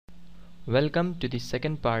Welcome to the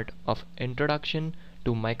second part of Introduction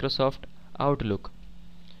to Microsoft Outlook.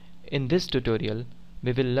 In this tutorial,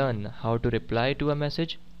 we will learn how to reply to a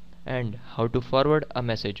message and how to forward a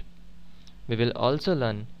message. We will also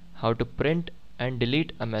learn how to print and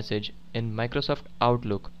delete a message in Microsoft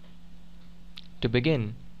Outlook. To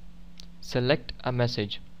begin, select a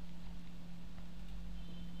message.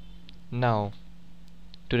 Now,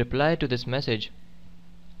 to reply to this message,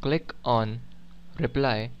 click on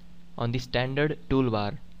Reply on the standard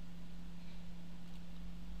toolbar.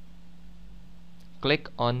 Click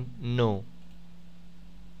on No.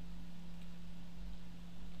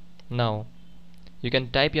 Now, you can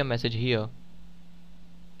type your message here.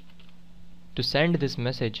 To send this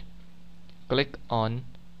message, click on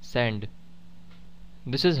Send.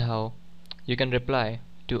 This is how you can reply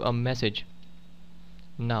to a message.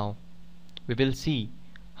 Now, we will see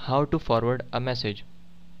how to forward a message.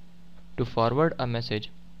 To forward a message,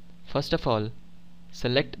 first of all,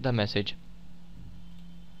 select the message.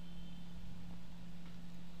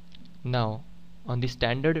 Now, on the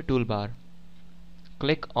standard toolbar,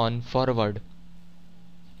 click on Forward.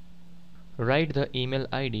 Write the email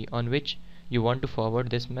ID on which you want to forward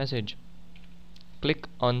this message. Click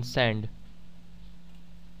on Send.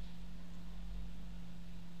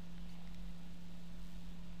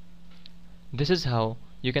 This is how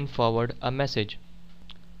you can forward a message.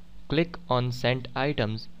 Click on Sent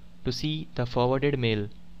Items to see the forwarded mail.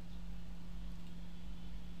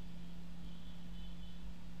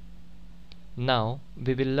 Now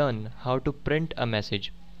we will learn how to print a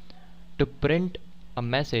message. To print a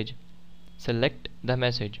message, select the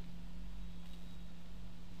message.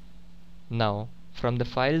 Now from the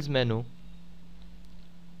Files menu,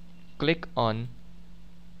 click on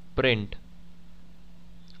Print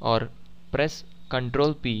or press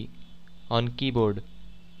Ctrl P on keyboard.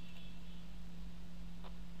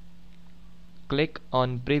 Click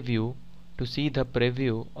on Preview to see the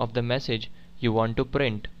preview of the message you want to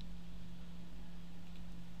print.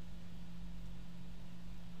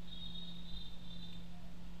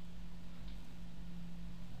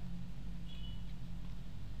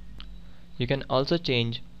 You can also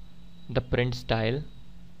change the print style.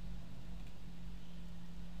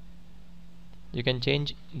 You can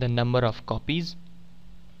change the number of copies.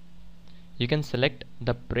 You can select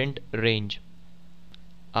the print range.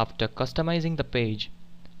 After customizing the page,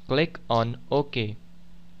 click on OK.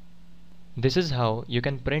 This is how you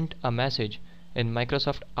can print a message in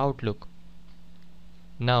Microsoft Outlook.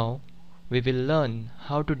 Now we will learn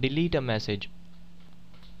how to delete a message.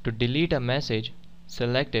 To delete a message,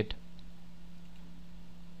 select it.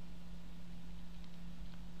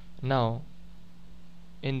 Now,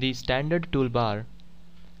 in the standard toolbar,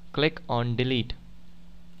 click on Delete.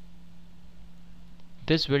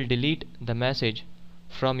 This will delete the message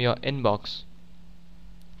from your inbox.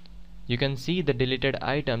 You can see the deleted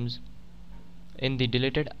items in the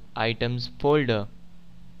Deleted Items folder.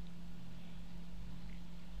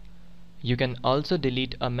 You can also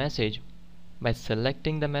delete a message by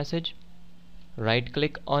selecting the message,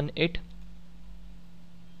 right-click on it,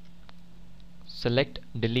 select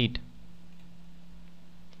Delete.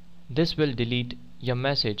 This will delete your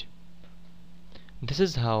message. This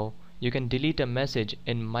is how you can delete a message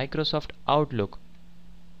in Microsoft Outlook.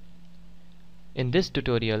 In this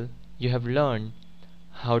tutorial, you have learned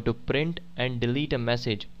how to print and delete a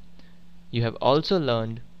message. You have also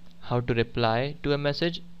learned how to reply to a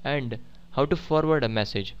message and how to forward a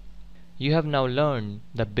message. You have now learned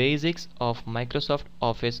the basics of Microsoft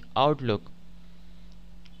Office Outlook.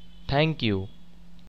 Thank you.